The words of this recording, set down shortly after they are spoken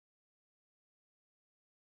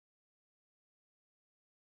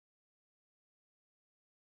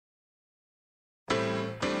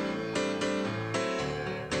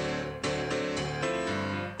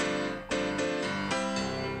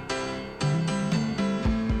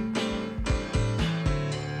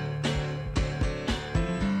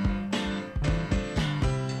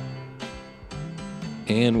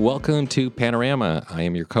and welcome to Panorama. I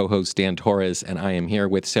am your co-host, Dan Torres, and I am here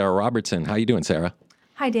with Sarah Robertson. How are you doing, Sarah?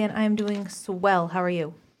 Hi, Dan. I am doing swell. How are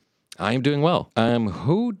you? I am doing well.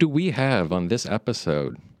 Who do we have on this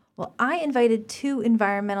episode? Well, I invited two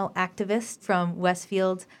environmental activists from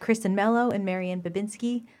Westfield, Kristen Mello and Marianne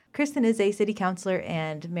Babinski. Kristen is a city councilor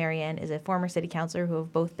and Marianne is a former city councilor who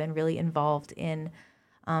have both been really involved in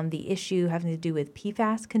the issue having to do with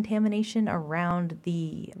PFAS contamination around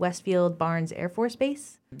the Westfield Barnes Air Force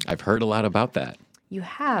Base. I've heard a lot about that. You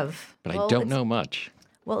have. But I don't know much.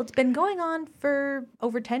 Well, it's been going on for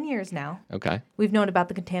over 10 years now. Okay. We've known about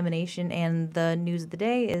the contamination, and the news of the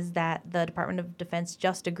day is that the Department of Defense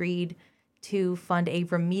just agreed to fund a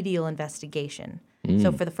remedial investigation.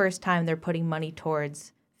 So for the first time, they're putting money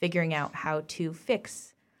towards figuring out how to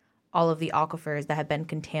fix all of the aquifers that have been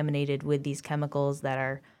contaminated with these chemicals that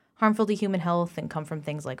are harmful to human health and come from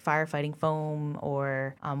things like firefighting foam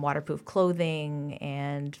or waterproof clothing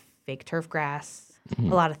and fake turf grass, a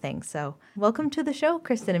lot of things. So welcome to the show,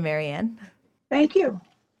 Kristen and Marianne. Thank you.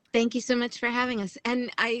 Thank you so much for having us. And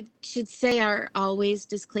I should say our always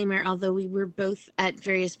disclaimer, although we were both at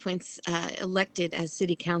various points elected as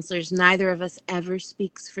city councilors, neither of us ever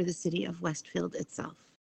speaks for the city of Westfield itself.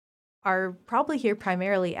 Are probably here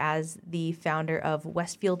primarily as the founder of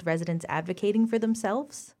Westfield Residents Advocating for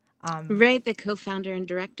Themselves. Right, the co-founder and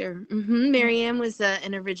director. Marianne was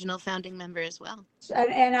an original founding member as well.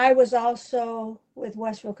 And I was also with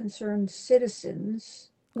Westfield Concerned Citizens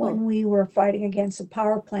when we were fighting against a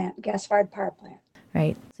power plant, gas-fired power plant.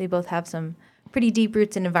 Right. So you both have some pretty deep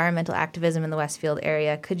roots in environmental activism in the Westfield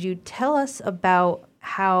area. Could you tell us about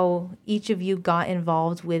how each of you got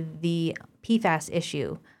involved with the PFAS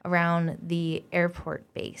issue around the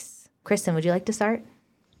airport base? Kristen, would you like to start?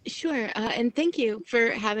 Sure. And thank you for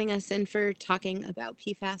having us and for talking about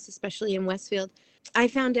PFAS, especially in Westfield. I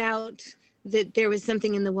found out that there was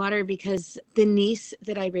something in the water because the niece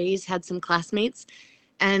that I raised had some classmates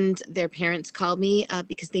and their parents called me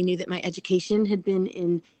because they knew that my education had been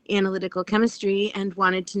in analytical chemistry and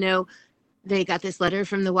wanted to know, they got this letter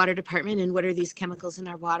from the water department and what are these chemicals in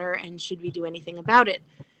our water and should we do anything about it?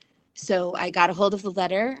 So I got a hold of the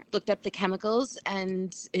letter, looked up the chemicals,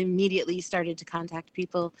 and immediately started to contact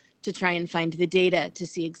people to try and find the data to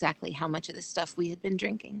see exactly how much of this stuff we had been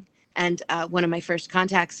drinking. And one of my first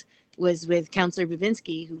contacts was with Councilor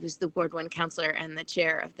Babinski, who was the Ward 1 councilor and the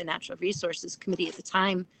chair of the Natural Resources Committee at the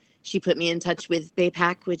time. She put me in touch with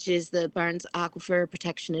BAPAC, which is the Barnes Aquifer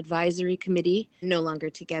Protection Advisory Committee, no longer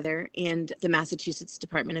together, and the Massachusetts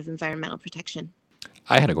Department of Environmental Protection.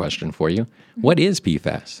 I had a question for you. What is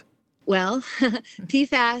PFAS? Well,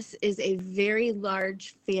 PFAS is a very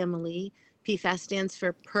large family. PFAS stands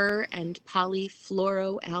for per and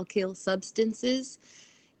polyfluoroalkyl substances.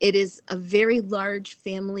 It is a very large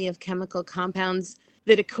family of chemical compounds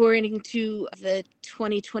that, according to the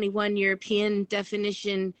 2021 European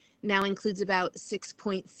definition, now includes about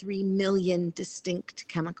 6.3 million distinct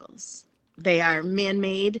chemicals. They are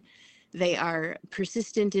man-made. They are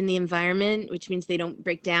persistent in the environment, which means they don't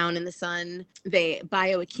break down in the sun. They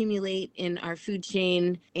bioaccumulate in our food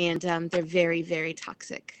chain, and they're very, very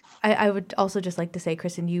toxic. I would also just like to say,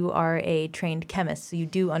 Kristen, you are a trained chemist, so you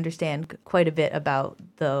do understand quite a bit about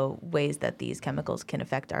the ways that these chemicals can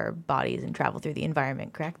affect our bodies and travel through the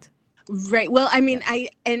environment, correct? Right. Well, I mean,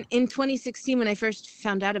 in 2016, when I first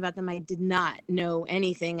found out about them, I did not know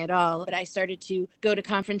anything at all. But I started to go to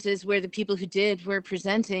conferences where the people who did were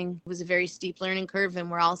presenting. It was a very steep learning curve, and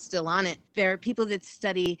we're all still on it. There are people that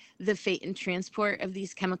study the fate and transport of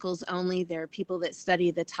these chemicals only. There are people that study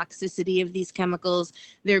the toxicity of these chemicals.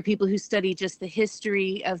 There are people who study just the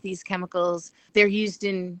history of these chemicals. They're used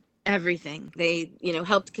in everything. They,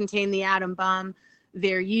 helped contain the atom bomb.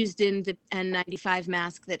 They're used in the N95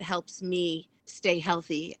 mask that helps me stay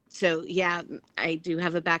healthy. So yeah, I do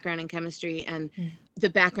have a background in chemistry, and the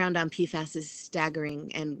background on PFAS is staggering,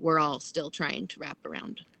 and we're all still trying to wrap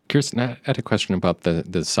around. Kirsten, I had a question about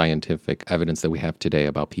the scientific evidence that we have today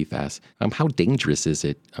about PFAS. How dangerous is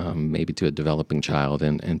it maybe to a developing child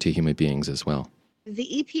and to human beings as well?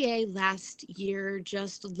 The EPA last year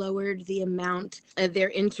just lowered the amount of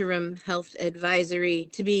their interim health advisory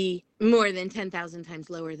to be more than 10,000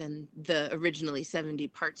 times lower than the originally 70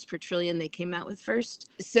 parts per trillion they came out with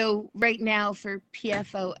first. So right now for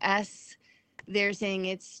PFOS, they're saying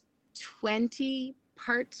it's 20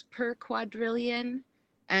 parts per quadrillion.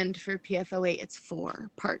 And for PFOA, it's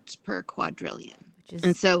 4 parts per quadrillion.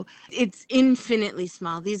 And so it's infinitely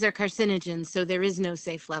small. These are carcinogens, so there is no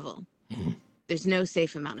safe level. Mm-hmm. There's no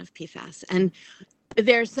safe amount of PFAS. And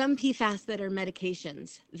there are some PFAS that are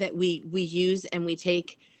medications that we use and we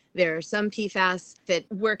take There are some PFAS that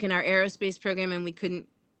work in our aerospace program and we couldn't,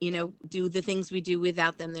 do the things we do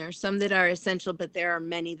without them. There are some that are essential, but there are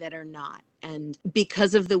many that are not. And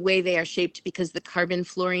because of the way they are shaped, because the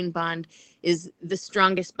carbon-fluorine bond is the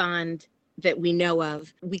strongest bond that we know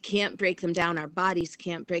of, we can't break them down. Our bodies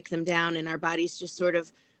can't break them down, and our bodies just sort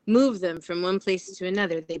of move them from one place to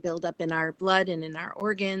another. They build up in our blood and in our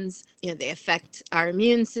organs. They affect our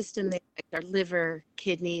immune system. They affect our liver,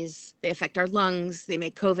 kidneys. They affect our lungs. They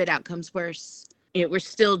make COVID outcomes worse. We're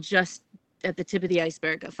still just at the tip of the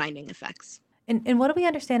iceberg of finding effects. And what do we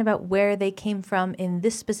understand about where they came from in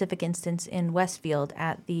this specific instance in Westfield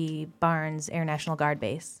at the Barnes Air National Guard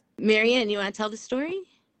base? Marianne, you want to tell the story?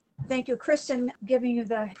 Thank you, Kristen, giving you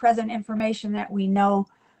the present information that we know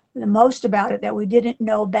the most about it that we didn't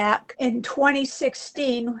know back in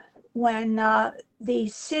 2016 when the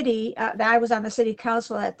city, I was on the city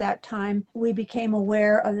council at that time, we became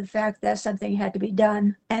aware of the fact that something had to be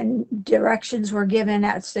done and directions were given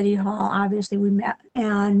at City Hall. Obviously, we met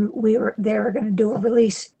and they were going to do a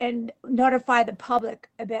release and notify the public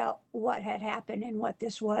about what had happened and what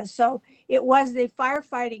this was. So it was the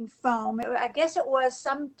firefighting foam. I guess it was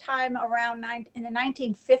sometime around in the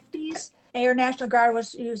 1950s. Air National Guard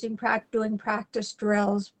was doing practice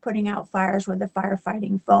drills, putting out fires with the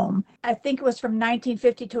firefighting foam. I think it was from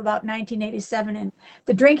 1950 to about 1987. And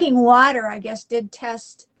the drinking water, I guess, did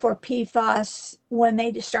test for PFAS when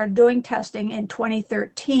they started doing testing in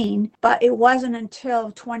 2013. But it wasn't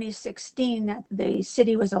until 2016 that the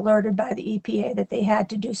city was alerted by the EPA that they had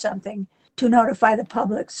to do something to notify the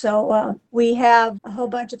public. So we have a whole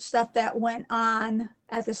bunch of stuff that went on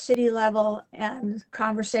at the city level and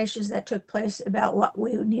conversations that took place about what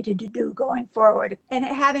we needed to do going forward. And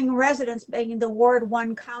having residents, being the Ward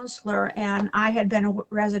 1 counselor, and I had been a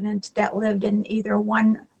resident that lived in either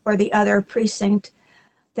one or the other precinct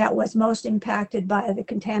that was most impacted by the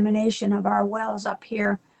contamination of our wells up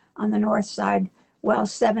here on the north side,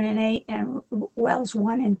 wells 7 and 8 and wells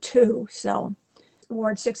 1 and 2. So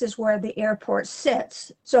Ward 6 is where the airport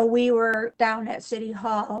sits. So we were down at City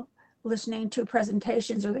Hall listening to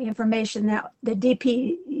presentations or the information that the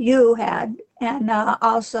DPU had, and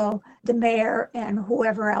also the mayor and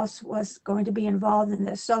whoever else was going to be involved in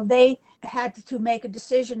this. So they had to make a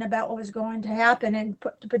decision about what was going to happen and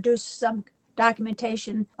to produce some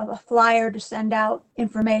documentation of a flyer to send out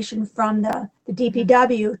information from the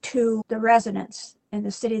DPW to the residents in the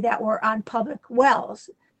city that were on public wells.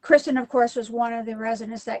 Kristen, of course, was one of the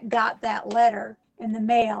residents that got that letter in the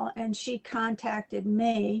mail, and she contacted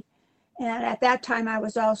me. And at that time, I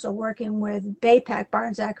was also working with BAPAC,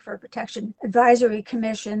 Barnes Aquifer Protection Advisory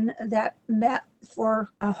Commission, that met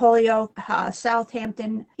for Holyoke,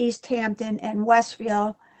 Southampton, East Hampton, and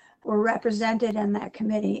Westfield were represented in that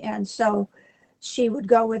committee. And so she would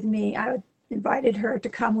go with me. I invited her to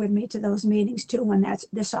come with me to those meetings too when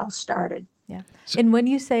this all started. Yeah. And when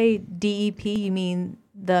you say DEP, you mean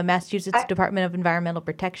the Massachusetts Department of Environmental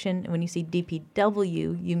Protection. And when you say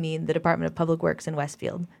DPW, you mean the Department of Public Works in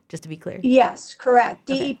Westfield, just to be clear. Yes, correct.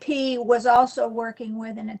 Okay. DEP was also working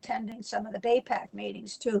with and attending some of the BAPAC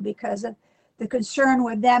meetings too, because of the concern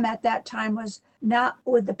with them at that time was not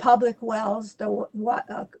with the public wells,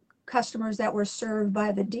 the customers that were served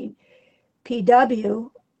by the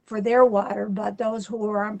DPW for their water, but those who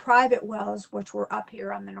were on private wells, which were up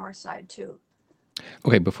here on the north side too.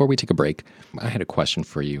 Okay, before we take a break, I had a question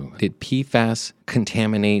for you. Did PFAS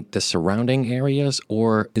contaminate the surrounding areas,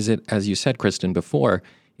 or is it, as you said, Kristen, before,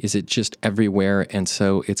 is it just everywhere and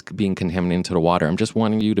so it's being contaminated into the water? I'm just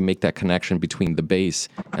wanting you to make that connection between the base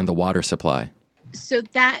and the water supply. So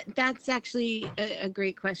that's actually a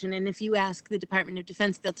great question. And if you ask the Department of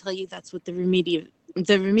Defense, they'll tell you that's what the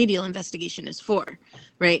remedial investigation is for,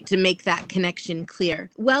 right? To make that connection clear.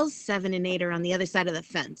 Wells 7 and 8 are on the other side of the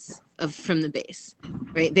fence from the base,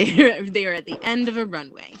 right? They are at the end of a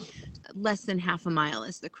runway, less than half a mile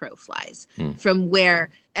as the crow flies from where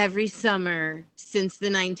every summer since the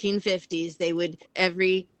 1950s, they would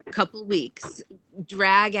every couple weeks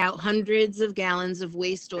drag out hundreds of gallons of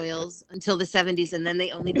waste oils until the 70s, and then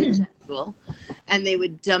they only did jet fuel, and they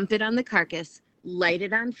would dump it on the carcass, light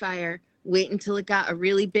it on fire, wait until it got a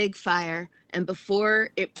really big fire, and before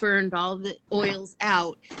it burned all the oils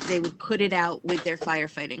out, they would put it out with their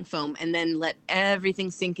firefighting foam and then let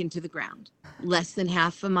everything sink into the ground, less than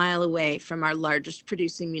half a mile away from our largest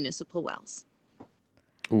producing municipal wells.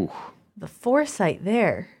 Ooh. The foresight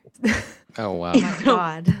there. Oh, wow. Oh my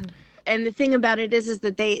God. And the thing about it is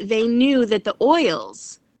that they knew that the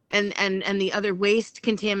oils and the other waste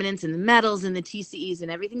contaminants and the metals and the TCEs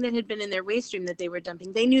and everything that had been in their waste stream that they were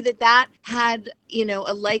dumping. They knew that that had,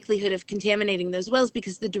 a likelihood of contaminating those wells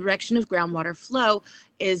because the direction of groundwater flow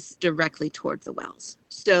is directly toward the wells.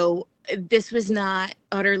 So this was not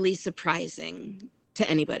utterly surprising to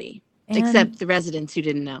anybody, except the residents who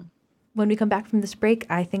didn't know. When we come back from this break,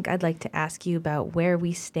 I think I'd like to ask you about where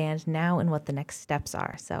we stand now and what the next steps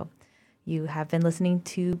are. So you have been listening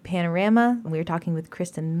to Panorama. We were talking with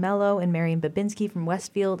Kristen Mello and Marian Babinski from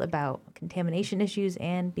Westfield about contamination issues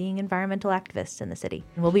and being environmental activists in the city.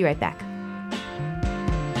 And we'll be right back.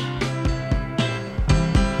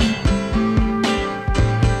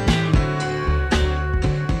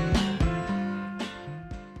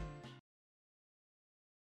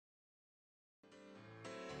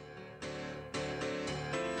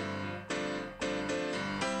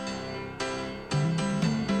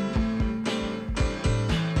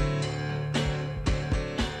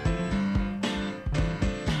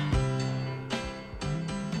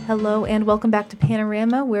 Hello and welcome back to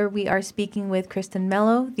Panorama, where we are speaking with Kristen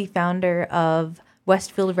Mello, the founder of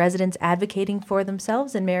Westfield Residents Advocating for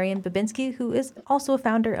Themselves, and Marian Babinski, who is also a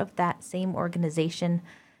founder of that same organization.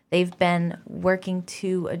 They've been working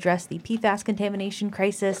to address the PFAS contamination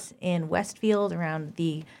crisis in Westfield around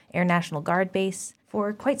the Air National Guard base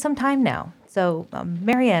for quite some time now. So,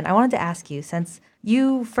 Marian, I wanted to ask you, since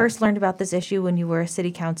you first learned about this issue when you were a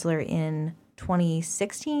city councilor in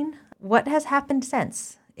 2016, what has happened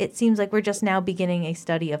since? It seems like we're just now beginning a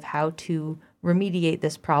study of how to remediate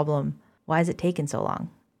this problem. Why has it taken so long?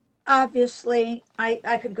 Obviously,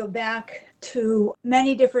 I could go back to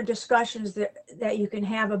many different discussions that you can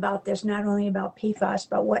have about this, not only about PFAS,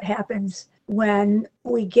 but what happens when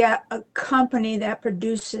we get a company that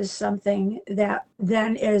produces something that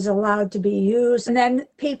then is allowed to be used. And then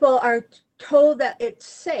people are told that it's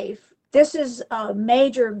safe. This is a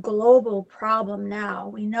major global problem now.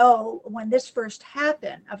 We know when this first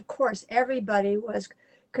happened, of course, everybody was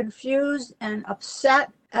confused and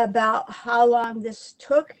upset about how long this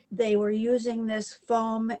took. They were using this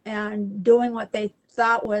foam and doing what they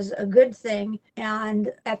thought was a good thing,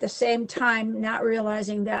 and at the same time not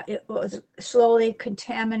realizing that it was slowly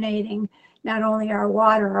contaminating not only our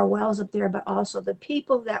water, our wells up there, but also the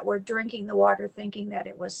people that were drinking the water thinking that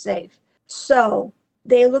it was safe. So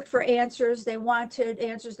they looked for answers. They wanted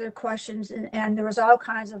answers to their questions, and there was all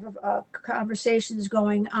kinds of conversations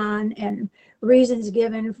going on and reasons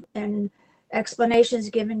given and explanations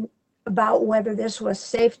given about whether this was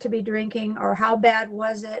safe to be drinking or how bad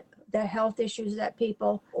was it, the health issues that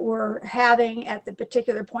people were having at the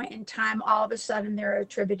particular point in time. All of a sudden they're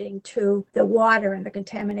attributing to the water and the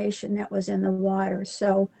contamination that was in the water.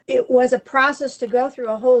 So it was a process to go through,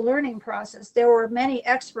 a whole learning process. There were many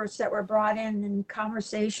experts that were brought in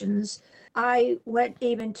conversations. I went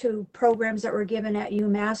even to programs that were given at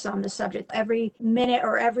UMass on the subject. Every minute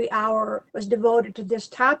or every hour was devoted to this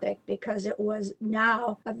topic because it was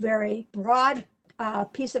now a very broad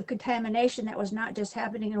piece of contamination that was not just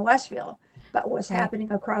happening in Westfield, but was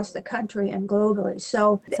happening across the country and globally.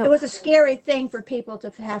 So it was a scary thing for people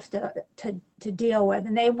to have to deal with.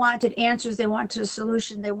 And they wanted answers, they wanted a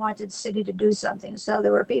solution, they wanted the city to do something. So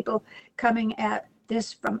there were people coming at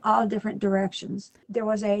this from all different directions. There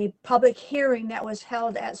was a public hearing that was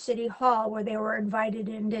held at City Hall where they were invited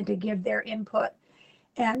in to give their input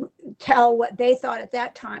and tell what they thought at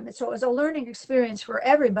that time. And so it was a learning experience for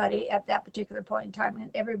everybody at that particular point in time.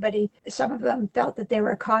 And everybody, some of them felt that they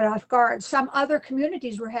were caught off guard. Some other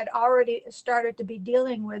communities had already started to be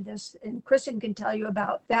dealing with this. And Kristen can tell you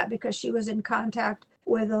about that because she was in contact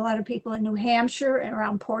with a lot of people in New Hampshire and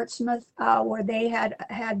around Portsmouth, where they had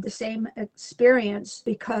the same experience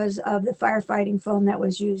because of the firefighting foam that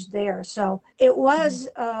was used there. So it was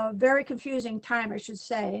a very confusing time, I should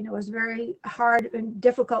say, and it was very hard and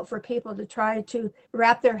difficult for people to try to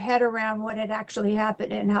wrap their head around what had actually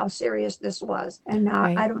happened and how serious this was. And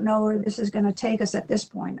I don't know where this is going to take us at this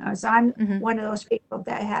point, as I'm one of those people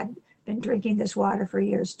that had been drinking this water for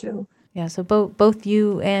years too. Yeah, so both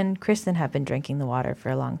you and Kristen have been drinking the water for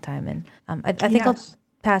a long time. And I think I'll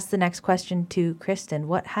pass the next question to Kristen.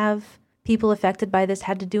 What have people affected by this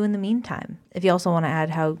had to do in the meantime? If you also want to add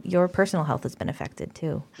how your personal health has been affected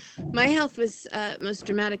too. My health was most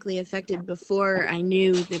dramatically affected before I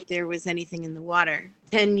knew that there was anything in the water.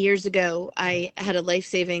 10 years ago, I had a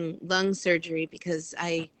life-saving lung surgery because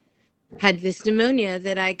I had this pneumonia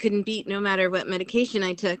that I couldn't beat no matter what medication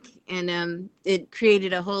I took. And it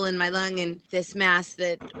created a hole in my lung and this mass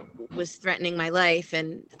that was threatening my life.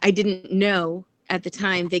 And I didn't know at the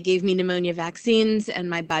time. They gave me pneumonia vaccines and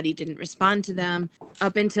my body didn't respond to them.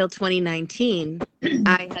 Up until 2019,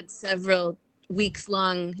 I had several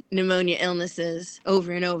weeks-long pneumonia illnesses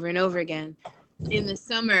over and over and over again. In the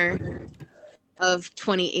summer of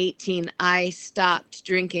 2018, I stopped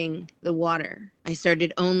drinking the water. I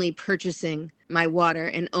started only purchasing my water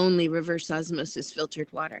and only reverse osmosis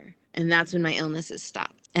filtered water. And that's when my illnesses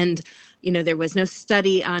stopped. And, there was no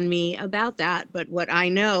study on me about that. But what I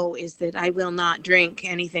know is that I will not drink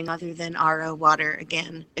anything other than RO water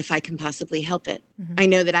again if I can possibly help it. Mm-hmm. I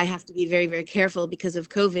know that I have to be very, very careful because of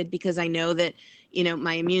COVID, because I know that,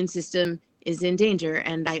 my immune system is in danger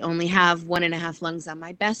and I only have 1.5 lungs on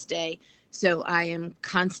my best day. So I am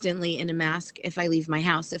constantly in a mask if I leave my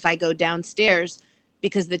house. If I go downstairs,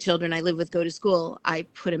 because the children I live with go to school, I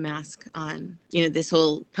put a mask on. This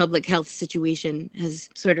whole public health situation has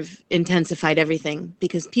sort of intensified everything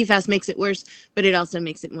because PFAS makes it worse, but it also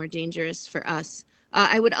makes it more dangerous for us.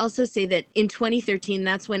 I would also say that in 2013,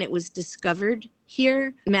 that's when it was discovered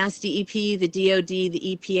here. Mass DEP, the DOD,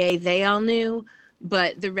 the EPA, they all knew,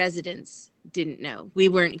 but the residents didn't know. We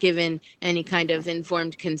weren't given any kind of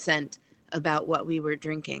informed consent about what we were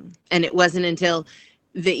drinking. And it wasn't until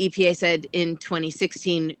the EPA said in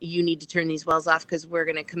 2016, you need to turn these wells off because we're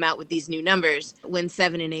going to come out with these new numbers, when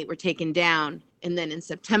 7 and 8 were taken down. And then in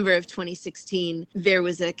September of 2016, there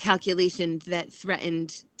was a calculation that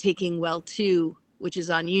threatened taking well 2, which is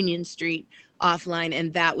on Union Street, offline.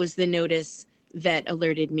 And that was the notice that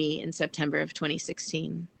alerted me in September of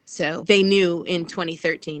 2016. So they knew in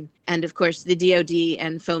 2013. And of course, the DOD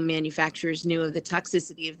and foam manufacturers knew of the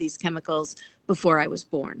toxicity of these chemicals before I was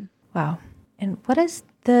born. Wow. And what has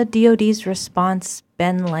the DOD's response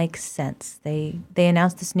been like since? They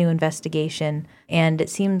announced this new investigation, and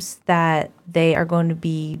it seems that they are going to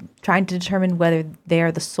be trying to determine whether they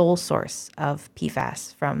are the sole source of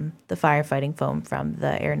PFAS from the firefighting foam from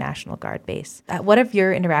the Air National Guard base. What have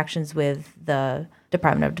your interactions with the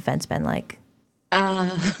Department of Defense been like?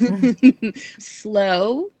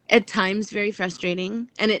 Slow, at times very frustrating,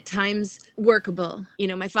 and at times workable.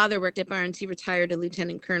 My father worked at Barnes. He retired a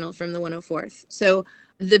lieutenant colonel from the 104th. So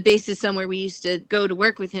the base is somewhere we used to go to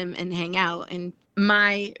work with him and hang out. And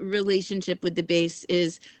my relationship with the base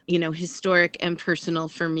is, historic and personal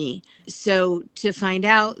for me. So to find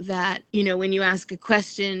out that, when you ask a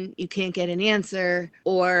question, you can't get an answer,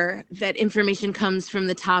 or that information comes from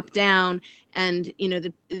the top down, and,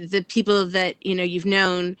 the people that, you've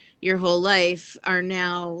known your whole life are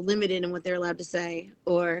now limited in what they're allowed to say,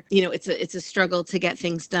 or, it's a struggle to get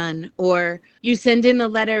things done, or you send in a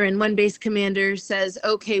letter and one base commander says,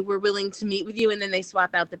 okay, we're willing to meet with you. And then they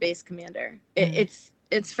swap out the base commander.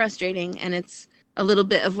 It's frustrating, and it's a little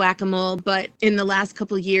bit of whack-a-mole. But in the last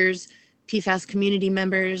couple of years, PFAS community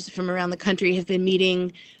members from around the country have been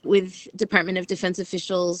meeting with Department of Defense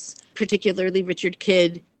officials, particularly Richard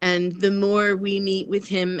Kidd. And the more we meet with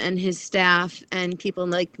him and his staff and people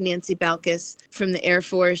like Nancy Balkis from the Air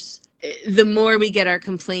Force, the more we get our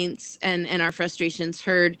complaints and our frustrations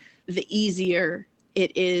heard, the easier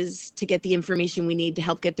it is to get the information we need to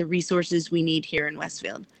help get the resources we need here in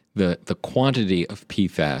Westfield. The quantity of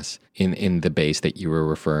PFAS in the base that you were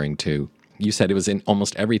referring to, you said it was in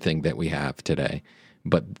almost everything that we have today,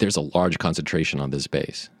 but there's a large concentration on this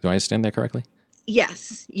base. Do I understand that correctly?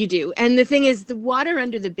 Yes, you do. And the thing is, the water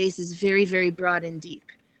under the base is very, very broad and deep.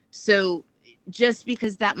 So just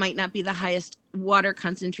because that might not be the highest water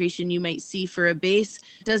concentration you might see for a base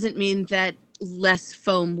doesn't mean that less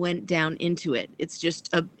foam went down into it. It's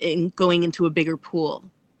just going into a bigger pool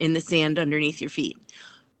in the sand underneath your feet.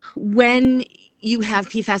 When you have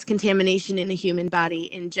PFAS contamination in a human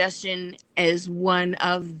body, ingestion is one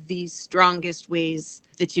of the strongest ways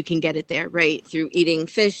that you can get it there, right? Through eating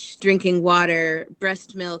fish, drinking water,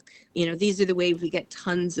 breast milk. These are the ways we get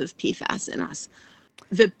tons of PFAS in us.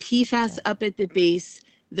 The PFAS up at the base,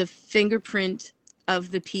 the fingerprint of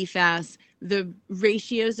the PFAS, the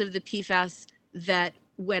ratios of the PFAS that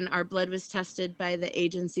when our blood was tested by the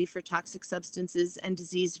Agency for Toxic Substances and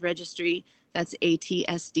Disease Registry, that's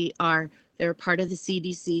ATSDR. They're part of the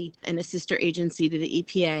CDC and a sister agency to the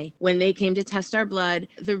EPA. When they came to test our blood,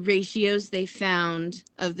 the ratios they found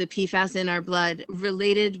of the PFAS in our blood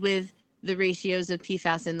related with the ratios of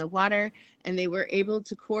PFAS in the water, and they were able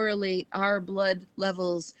to correlate our blood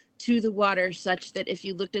levels to the water such that if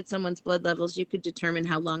you looked at someone's blood levels, you could determine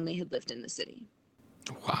how long they had lived in the city.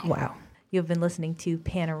 Wow. You've been listening to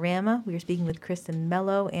Panorama. We are speaking with Kristen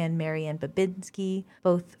Mello and Marianne Babinski,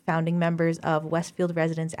 both founding members of Westfield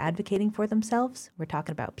Residents Advocating for Themselves. We're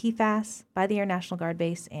talking about PFAS by the Air National Guard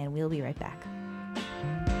Base, and we'll be right back.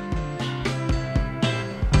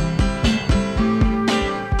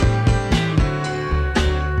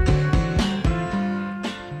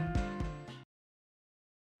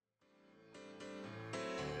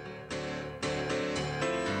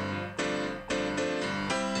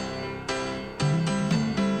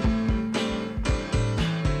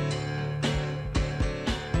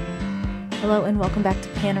 Hello and welcome back to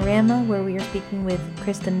Panorama, where we are speaking with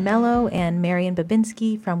Kristen Mello and Marianne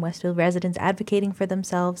Babinski from Westfield Residents Advocating for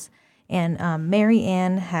Themselves. And Mary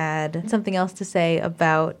Ann had something else to say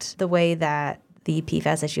about the way that the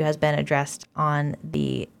PFAS issue has been addressed on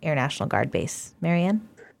the Air National Guard base. Mary Ann?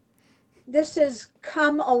 This has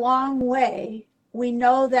come a long way. We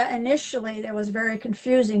know that initially there was a very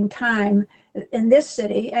confusing time in this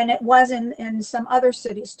city, and it was in some other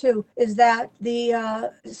cities too, is that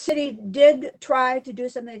the city did try to do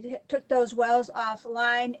something. They took those wells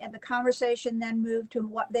offline, and the conversation then moved to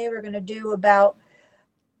what they were going to do about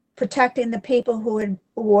protecting the people who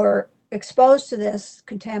were exposed to this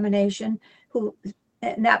contamination, who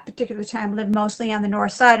at that particular time lived mostly on the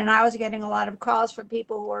north side. And I was getting a lot of calls from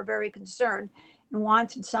people who were very concerned and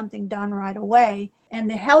wanted something done right away. And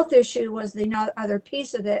the health issue was the other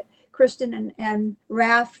piece of it. Kristen and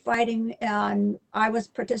Raf fighting, and I was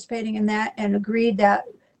participating in that and agreed that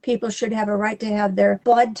people should have a right to have their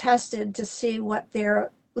blood tested to see what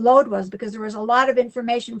their load was, because there was a lot of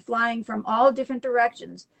information flying from all different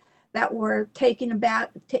directions that were taking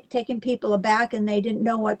people aback, and they didn't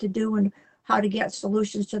know what to do and how to get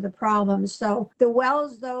solutions to the problems. So the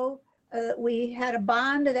wells, though, we had a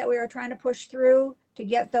bond that we were trying to push through to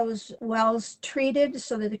get those wells treated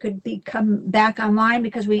so that they could come back online,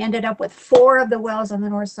 because we ended up with 4 of the wells on the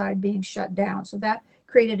north side being shut down. So that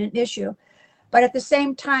created an issue. But at the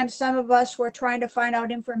same time, some of us were trying to find out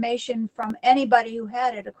information from anybody who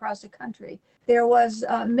had it across the country. There was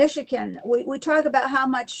Michigan. We talk about how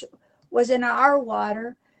much was in our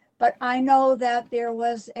water, but I know that there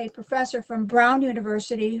was a professor from Brown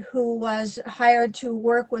University who was hired to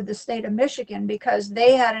work with the state of Michigan because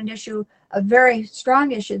they had an issue, a very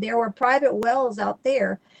strong issue. There were private wells out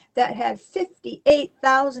there that had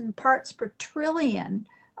 58,000 parts per trillion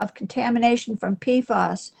of contamination from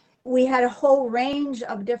PFAS. We had a whole range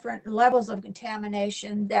of different levels of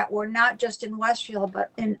contamination that were not just in Westfield,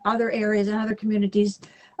 but in other areas and other communities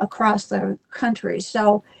across the country.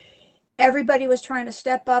 So everybody was trying to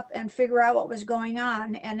step up and figure out what was going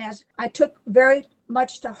on. And as I took very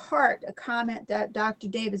much to heart a comment that Dr.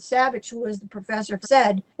 David Savage, who was the professor,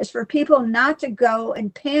 said, is for people not to go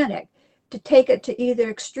and panic, to take it to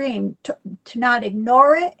either extreme, to not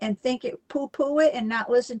ignore it and think it, poo-poo it and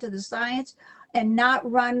not listen to the science, and not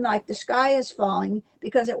run like the sky is falling,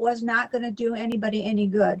 because it was not going to do anybody any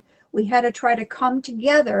good. We had to try to come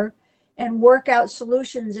together and work out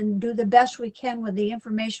solutions and do the best we can with the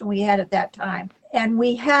information we had at that time. And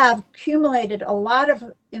we have accumulated a lot of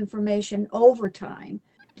information over time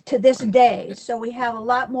to this day. So we have a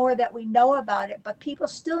lot more that we know about it, but people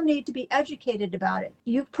still need to be educated about it.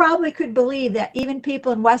 You probably could believe that even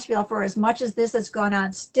people in Westfield, for as much as this has gone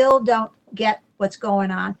on, still don't get what's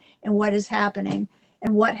going on and what is happening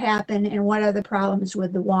and what happened and what are the problems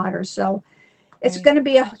with the water. So it's going to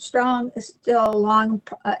be still a long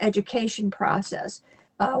education process.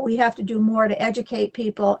 We have to do more to educate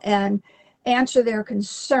people and answer their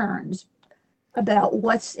concerns about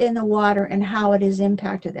what's in the water and how it has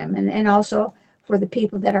impacted them, and also for the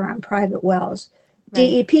people that are on private wells.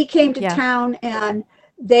 Right. DEP came to town and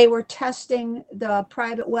they were testing the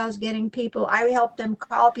private wells, getting people. I helped them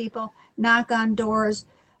call people, knock on doors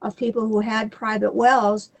of people who had private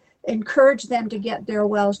wells, encourage them to get their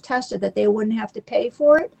wells tested, that they wouldn't have to pay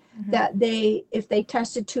for it, that if they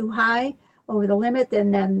tested too high over the limit,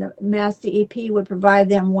 then the Mass DEP would provide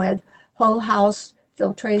them with whole house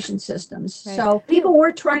filtration systems. Right. So people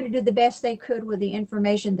were trying to do the best they could with the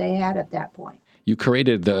information they had at that point. You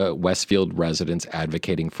created the Westfield Residents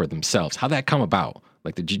Advocating for Themselves. How'd that come about?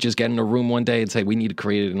 Like, did you just get in a room one day and say, we need to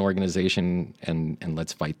create an organization and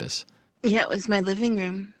let's fight this? Yeah, it was my living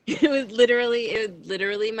room. It was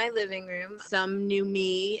literally my living room. Some knew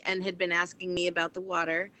me and had been asking me about the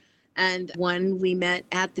water. And one we met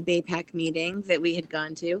at the BAPAC meeting that we had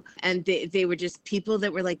gone to. And they were just people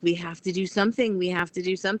that were like, we have to do something. We have to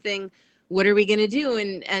do something. What are we going to do?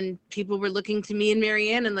 And people were looking to me and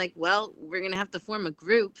Marianne and like, well, we're going to have to form a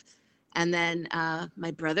group. And then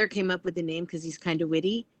my brother came up with the name because he's kind of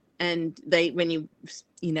witty. And when you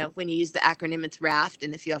use the acronym, it's RAFT.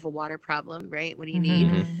 And if you have a water problem, right, what do you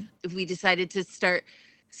need? If we decided to start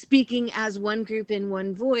speaking as one group in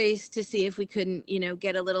one voice to see if we couldn't,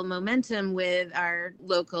 get a little momentum with our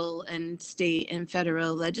local and state and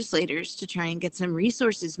federal legislators to try and get some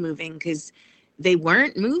resources moving, because they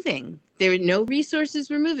weren't moving. There were no resources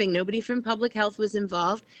were moving. Nobody from public health was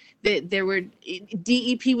involved.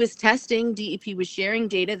 DEP was testing, DEP was sharing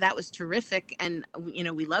data. That was terrific. And,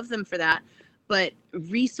 we love them for that. but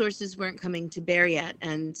resources weren't coming to bear yet.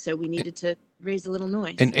 And so we needed to raise a little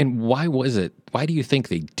noise. And why was it? Why do you think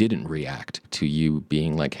they didn't react to you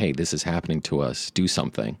being like, hey, this is happening to us, do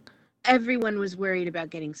something? Everyone was worried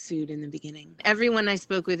about getting sued in the beginning. Everyone I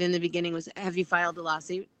spoke with in the beginning was, have you filed a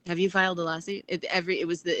lawsuit? Have you filed a lawsuit? It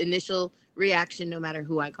was the initial reaction, no matter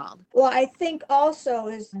who I called. Well, I think also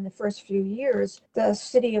is in the first few years, the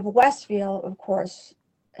city of Westfield, of course,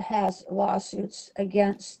 has lawsuits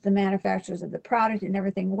against the manufacturers of the product and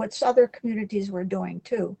everything, what other communities were doing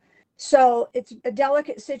too. So it's a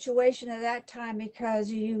delicate situation at that time because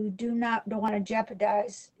you don't want to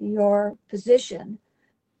jeopardize your position.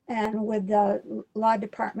 And with the law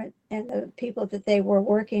department and the people that they were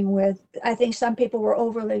working with, I think some people were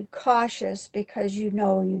overly cautious because you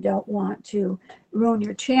don't want to ruin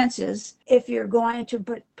your chances if you're going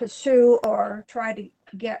to pursue or try to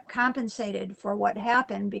get compensated for what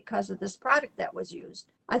happened because of this product that was used.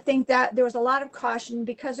 I think that there was a lot of caution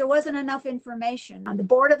because there wasn't enough information. The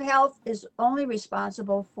Board of Health is only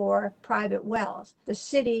responsible for private wells. The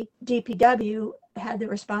city DPW had the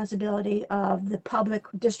responsibility of the public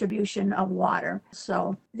distribution of water.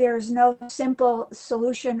 So there's no simple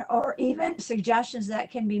solution or even suggestions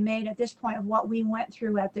that can be made at this point of what we went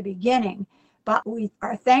through at the beginning. But we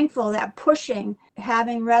are thankful that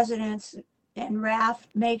having residents and RAF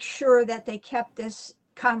make sure that they kept this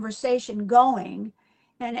conversation going.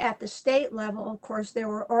 And at the state level, of course, there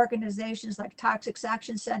were organizations like Toxics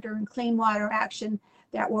Action Center and Clean Water Action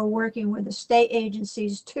that were working with the state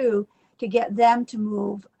agencies too, to get them to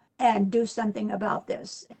move and do something about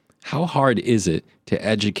this. How hard is it to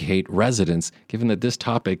educate residents, given that this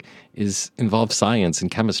topic involves science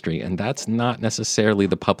and chemistry, and that's not necessarily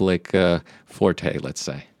the public forte, let's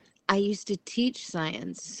say? I used to teach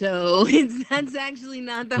science, so that's actually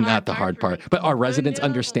not the hard part. But are residents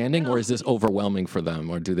understanding, or is this overwhelming for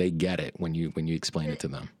them, or do they get it when you explain it to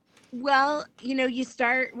them? Well, you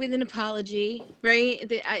start with an apology, right?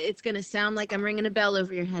 It's going to sound like I'm ringing a bell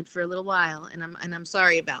over your head for a little while, and I'm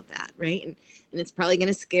sorry about that, right? And it's probably going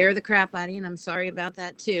to scare the crap out of you, and I'm sorry about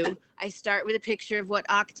that too. I start with a picture of what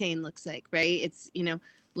octane looks like, right? It's,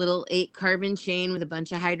 little 8-carbon chain with a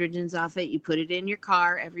bunch of hydrogens off it. You put it in your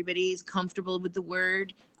car. Everybody's comfortable with the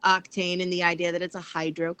word octane and the idea that it's a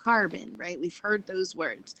hydrocarbon, right? We've heard those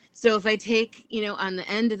words. So if I take, on the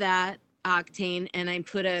end of that octane and I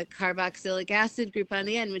put a carboxylic acid group on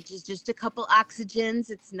the end, which is just a couple oxygens,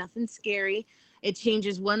 it's nothing scary. It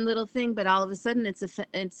changes one little thing, but all of a sudden it's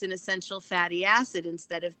an essential fatty acid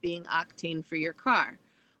instead of being octane for your car.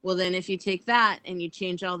 Well, then if you take that and you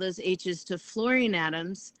change all those H's to fluorine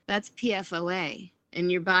atoms, that's PFOA.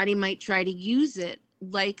 And your body might try to use it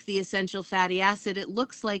like the essential fatty acid it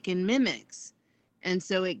looks like in mimics. And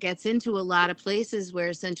so it gets into a lot of places where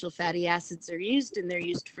essential fatty acids are used, and they're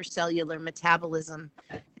used for cellular metabolism.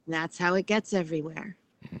 And that's how it gets everywhere.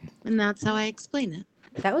 And that's how I explain it.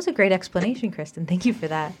 That was a great explanation, Kristen. Thank you for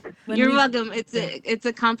that. You're welcome. It's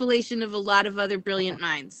a compilation of a lot of other brilliant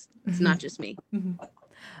minds. It's not just me. Mm-hmm.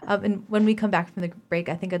 And when we come back from the break,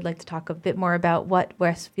 I think I'd like to talk a bit more about what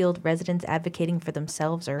Westfield Residents Advocating for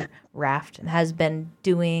Themselves, or RAFT, has been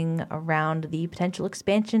doing around the potential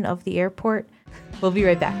expansion of the airport. We'll be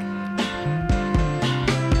right back.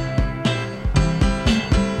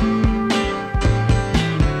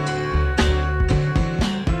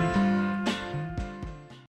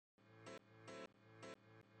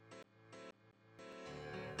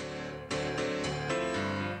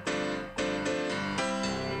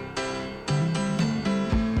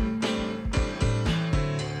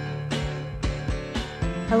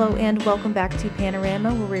 Hello and welcome back to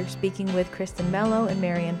Panorama, where we're speaking with Kristen Mello and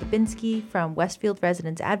Marianne Babinski from Westfield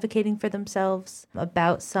Residents Advocating for Themselves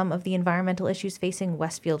about some of the environmental issues facing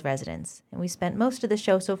Westfield residents. And we spent most of the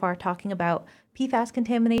show so far talking about PFAS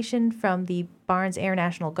contamination from the Barnes Air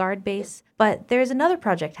National Guard base, but there's another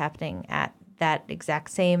project happening at that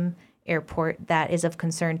exact same airport that is of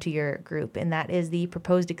concern to your group, and that is the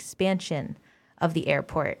proposed expansion of the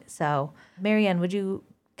airport. So, Marianne, would you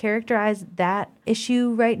characterize that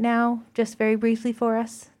issue right now, just very briefly for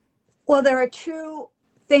us? Well, there are two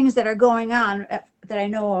things that are going on that I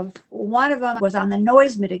know of. One of them was on the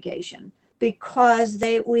noise mitigation, because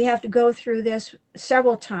we have to go through this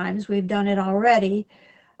several times. We've done it already,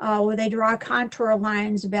 where they draw contour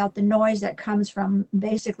lines about the noise that comes from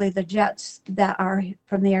basically the jets that are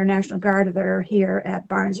from the Air National Guard that are here at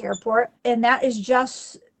Barnes Airport. And that is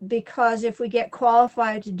just because if we get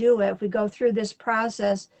qualified to do it, if we go through this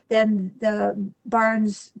process, then the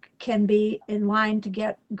Barnes can be in line to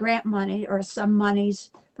get grant money or some monies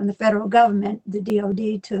from the federal government, the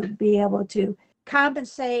DOD, to be able to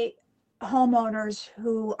compensate homeowners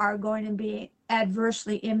who are going to be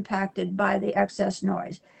adversely impacted by the excess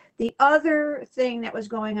noise. The other thing that was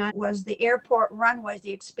going on was the airport runways,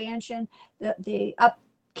 the expansion, the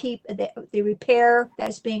upkeep, the repair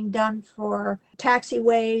that's being done for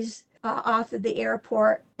taxiways off of the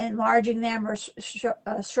airport, enlarging them or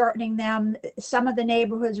shortening them. Some of the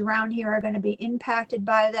neighborhoods around here are going to be impacted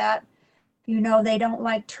by that. They don't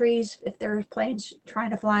like trees if there's planes trying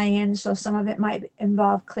to fly in, so some of it might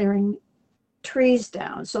involve clearing trees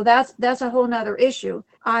down. So that's a whole nother issue.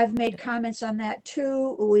 I've made comments on that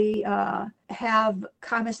too. We have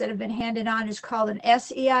comments that have been handed on. It's called an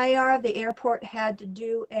SEIR. The airport had to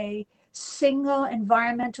do a single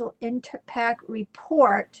environmental impact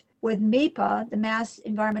report with MEPA, the Mass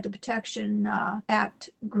Environmental Protection Act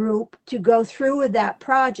group, to go through with that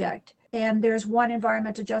project. And there's one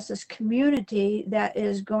environmental justice community that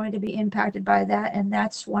is going to be impacted by that. And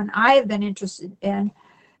that's one I've been interested in,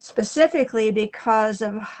 specifically because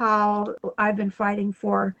of how I've been fighting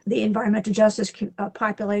for the environmental justice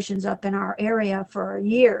populations up in our area for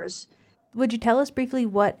years. Would you tell us briefly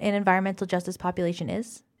what an environmental justice population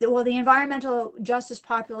is? Well, the environmental justice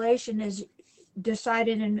population is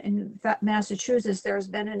decided in Massachusetts. There's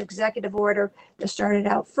been an executive order that started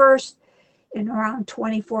out first. In around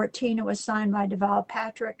 2014, it was signed by Deval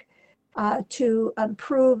Patrick to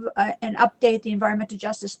improve and update the environmental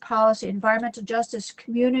justice policy. Environmental justice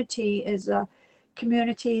community is a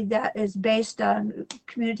community that is based on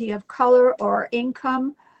community of color or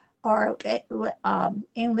income or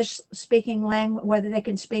English speaking language, whether they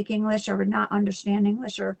can speak English or not understand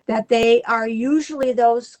English, or that they are usually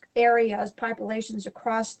those areas, populations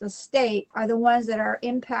across the state are the ones that are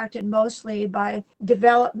impacted mostly by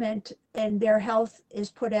development, and their health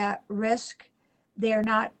is put at risk. They're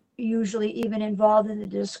not usually even involved in the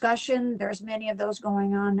discussion. There's many of those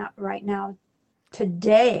going on right now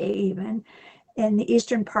today, even in the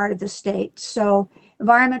eastern part of the state. So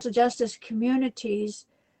environmental justice communities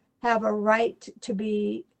have a right to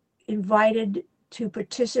be invited to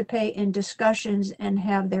participate in discussions and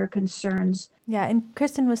have their concerns. Yeah, and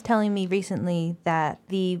Kristen was telling me recently that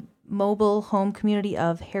the mobile home community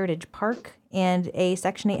of Heritage Park and a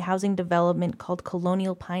Section 8 housing development called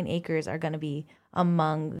Colonial Pine Acres are going to be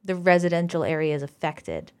among the residential areas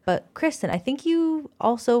affected. But Kristen, I think you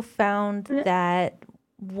also found that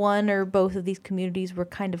one or both of these communities were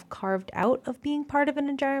kind of carved out of being part of an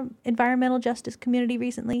environmental justice community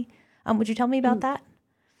recently. Would you tell me about that?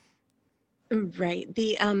 Right.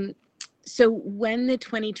 So when the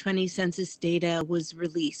 2020 census data was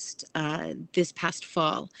released this past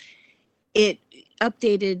fall, it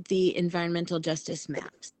updated the environmental justice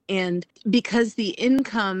maps. And because the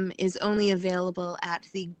income is only available at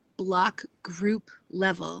the block group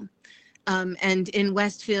level, and in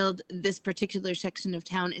Westfield, this particular section of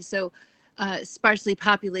town is so sparsely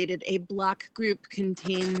populated, a block group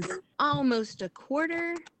contains almost a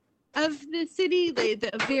quarter of the city,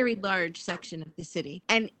 a very large section of the city.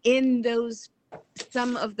 And in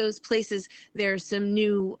some of those places, there are some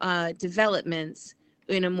new developments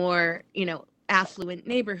in a more, affluent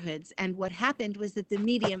neighborhoods. And what happened was that the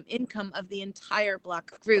median income of the entire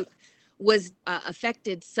block group was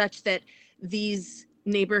affected such that these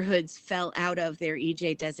neighborhoods fell out of their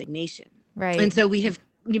EJ designation. Right. And so we've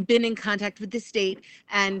been in contact with the state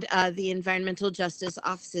and the environmental justice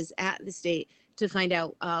offices at the state to find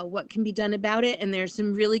out what can be done about it. And there's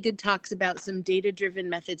some really good talks about some data-driven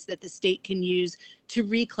methods that the state can use to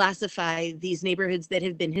reclassify these neighborhoods that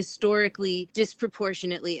have been historically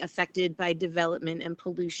disproportionately affected by development and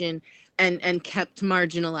pollution and kept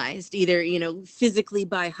marginalized, either, physically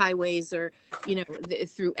by highways or,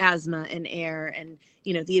 through asthma and air and,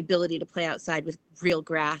 the ability to play outside with real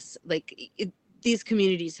grass. These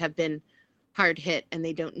communities have been hard hit and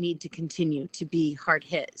they don't need to continue to be hard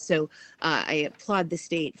hit. So I applaud the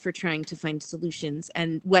state for trying to find solutions,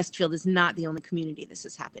 and Westfield is not the only community this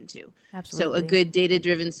has happened to. Absolutely. So a good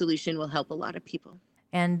data-driven solution will help a lot of people.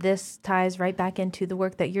 And this ties right back into the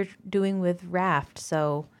work that you're doing with RAFT.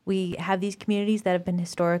 So we have these communities that have been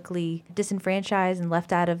historically disenfranchised and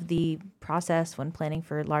left out of the process when planning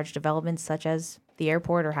for large developments such as the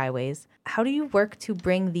airport or highways. How do you work to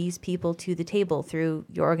bring these people to the table through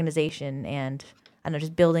your organization and,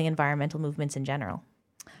 just building environmental movements in general?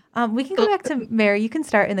 We can go back to Mary. You can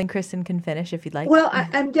start and then Kristen can finish if you'd like. Well,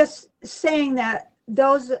 I'm just saying that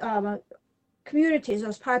those communities,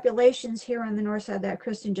 those populations here on the north side that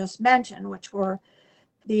Kristen just mentioned, which were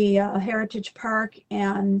the Heritage Park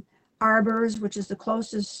and Arbors, which is the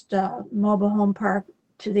closest mobile home park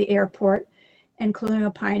to the airport, and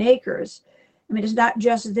Colonial Pine Acres. I mean, it's not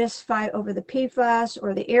just this fight over the PFAS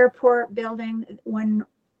or the airport building. When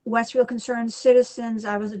Westfield Concerned Citizens.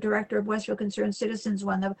 I was the director of Westfield Concerned Citizens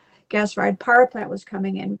when the gas-fired power plant was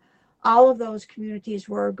coming in. All of those communities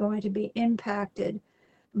were going to be impacted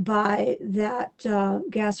by that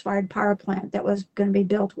gas-fired power plant that was going to be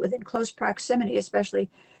built within close proximity, especially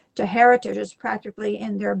to Heritage. It's practically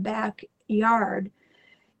in their backyard.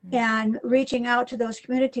 And reaching out to those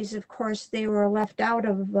communities, of course, they were left out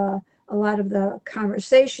of a lot of the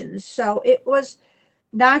conversations. So it was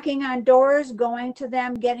knocking on doors, going to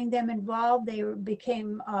them, getting them involved. They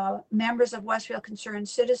became members of Westfield Concerned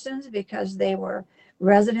Citizens because they were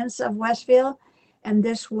residents of Westfield. And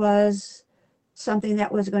this was something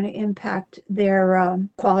that was going to impact their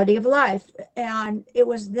quality of life. And it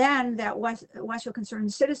was then that Westfield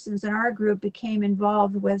Concerned Citizens and our group became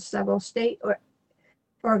involved with several state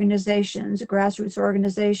organizations, grassroots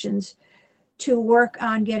organizations, to work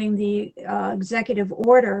on getting the executive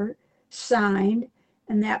order signed.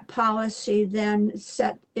 And that policy then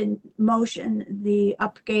set in motion the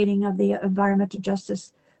updating of the environmental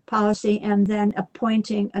justice policy, and then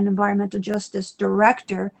appointing an environmental justice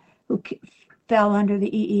director who fell under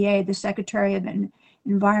the EEA, the Secretary of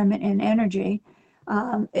Environment and Energy.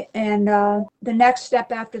 The next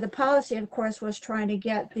step after the policy, of course, was trying to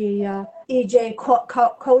get the EJ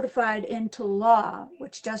codified into law,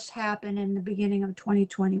 which just happened in the beginning of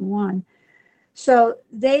 2021. So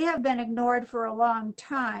they have been ignored for a long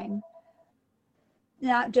time,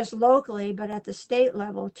 not just locally, but at the state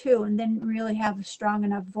level too, and didn't really have a strong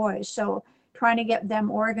enough voice. So trying to get them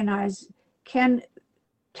organized can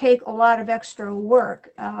take a lot of extra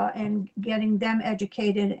work, and getting them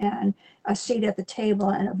educated and a seat at the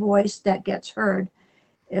table and a voice that gets heard.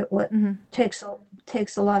 It takes a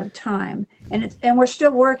lot of time, and we're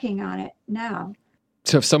still working on it now.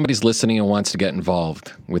 So if somebody's listening and wants to get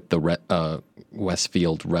involved with the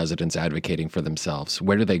Westfield residents advocating for themselves,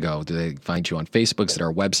 where do they go? Do they find you on Facebook? Is it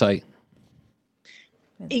our website?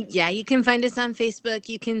 Yeah, you can find us on Facebook.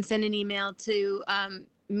 You can send an email to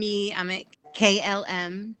me. I'm at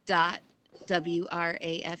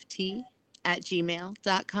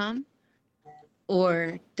klm.wraft@gmail.com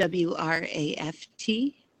or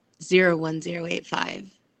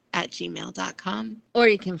wraft01085@gmail.com, or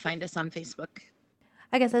you can find us on Facebook.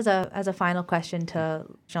 I guess as a final question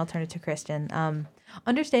I'll turn it to Kristen.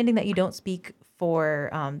 Understanding that you don't speak for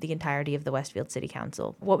the entirety of the Westfield City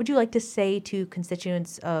Council, what would you like to say to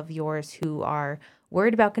constituents of yours who are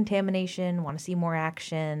worried about contamination, want to see more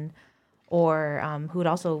action, or who would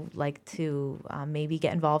also like to maybe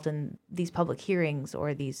get involved in these public hearings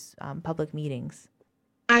or these public meetings?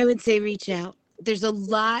 I would say reach out. There's a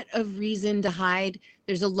lot of reason to hide.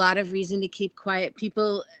 There's a lot of reason to keep quiet.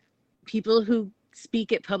 People who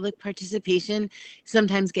speak at public participation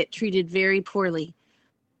sometimes get treated very poorly,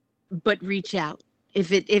 but reach out.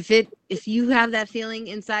 If you have that feeling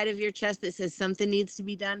inside of your chest that says something needs to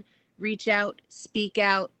be done, reach out, speak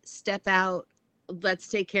out, step out. Let's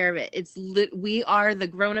take care of it. We are the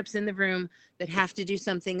grown-ups in the room that have to do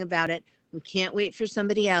something about it. We can't wait for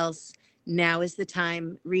somebody else. Now is the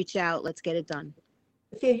time. Reach out. Let's get it done.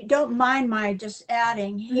 If you don't mind my just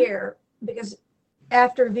adding here, because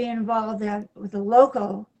after being involved with the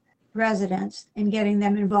local residents and getting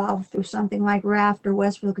them involved through something like RAFT or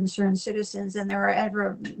Westfield Concerned Citizens, and there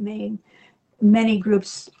are many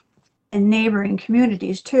groups in neighboring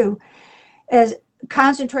communities too, as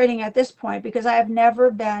concentrating at this point, because I have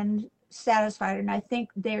never been satisfied, and I think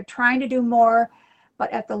they're trying to do more,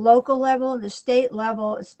 but at the local level, the state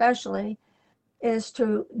level especially, is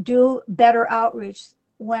to do better outreach.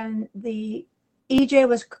 When the EJ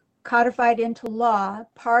was codified into law,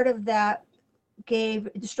 part of that gave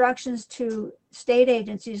instructions to state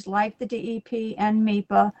agencies like the DEP and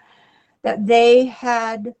MEPA that they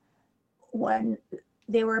had, when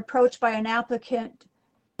they were approached by an applicant,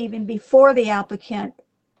 even before the applicant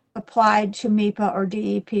applied to MEPA or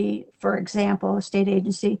DEP, for example, a state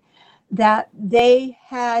agency, that they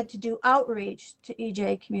had to do outreach to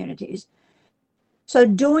EJ communities. So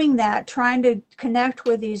doing that, trying to connect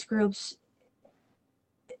with these groups,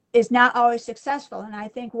 is not always successful. And I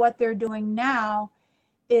think what they're doing now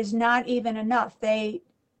is not even enough.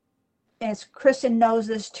 As Kristen knows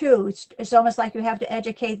this too, it's almost like you have to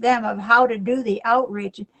educate them of how to do the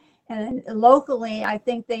outreach. And locally, I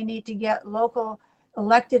think they need to get local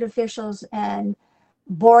elected officials and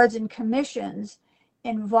boards and commissions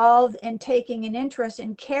involved in taking an interest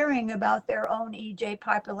in caring about their own EJ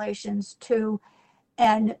populations too,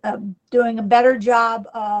 and doing a better job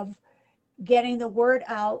of getting the word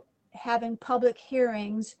out, having public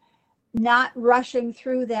hearings, not rushing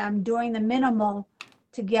through them, doing the minimal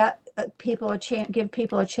to get give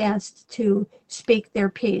people a chance to speak their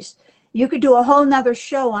piece. You could do a whole nother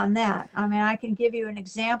show on that. I mean, I can give you an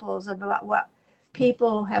examples about what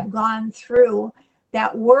people have gone through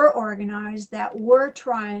that were organized, that were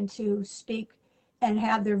trying to speak and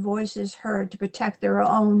have their voices heard to protect their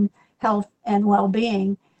own health and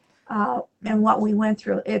well-being, and what we went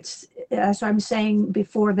through. It's, as I'm saying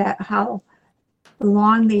before, that how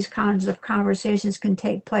long these kinds of conversations can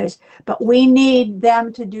take place. But we need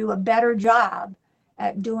them to do a better job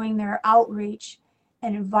at doing their outreach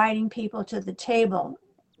and inviting people to the table,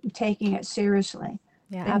 taking it seriously.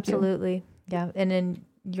 Yeah, Thank you. absolutely. Yeah. And in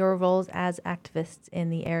your roles as activists in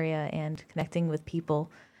the area and connecting with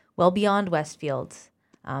people well beyond Westfield,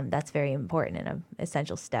 that's very important and an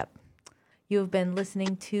essential step. You have been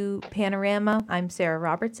listening to Panorama. I'm Sarah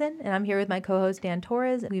Robertson, and I'm here with my co-host Dan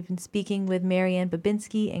Torres. We've been speaking with Marianne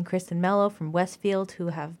Babinski and Kristen Mello from Westfield, who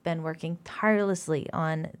have been working tirelessly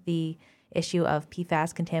on the issue of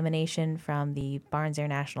PFAS contamination from the Barnes Air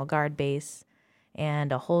National Guard base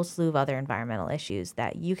and a whole slew of other environmental issues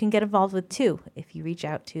that you can get involved with too if you reach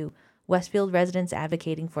out to Westfield residents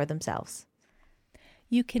advocating for themselves.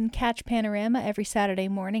 You can catch Panorama every Saturday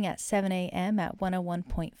morning at 7 a.m. at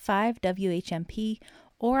 101.5 WHMP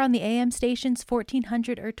or on the AM stations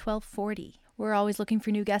 1400 or 1240. We're always looking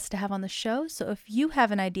for new guests to have on the show, so if you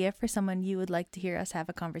have an idea for someone you would like to hear us have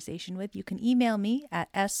a conversation with, you can email me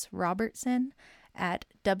at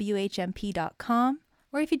srobertson@whmp.com,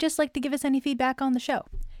 or if you'd just like to give us any feedback on the show.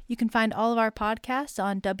 You can find all of our podcasts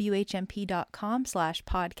on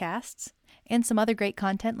whmp.com/podcasts. And some other great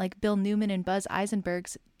content like Bill Newman and Buzz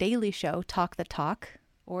Eisenberg's daily show, Talk the Talk,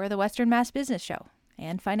 or the Western Mass Business Show,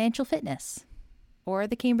 and Financial Fitness, or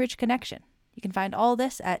the Cambridge Connection. You can find all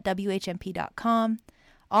this at WHMP.com.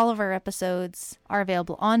 All of our episodes are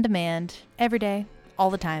available on demand every day, all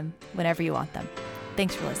the time, whenever you want them.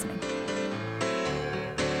 Thanks for listening.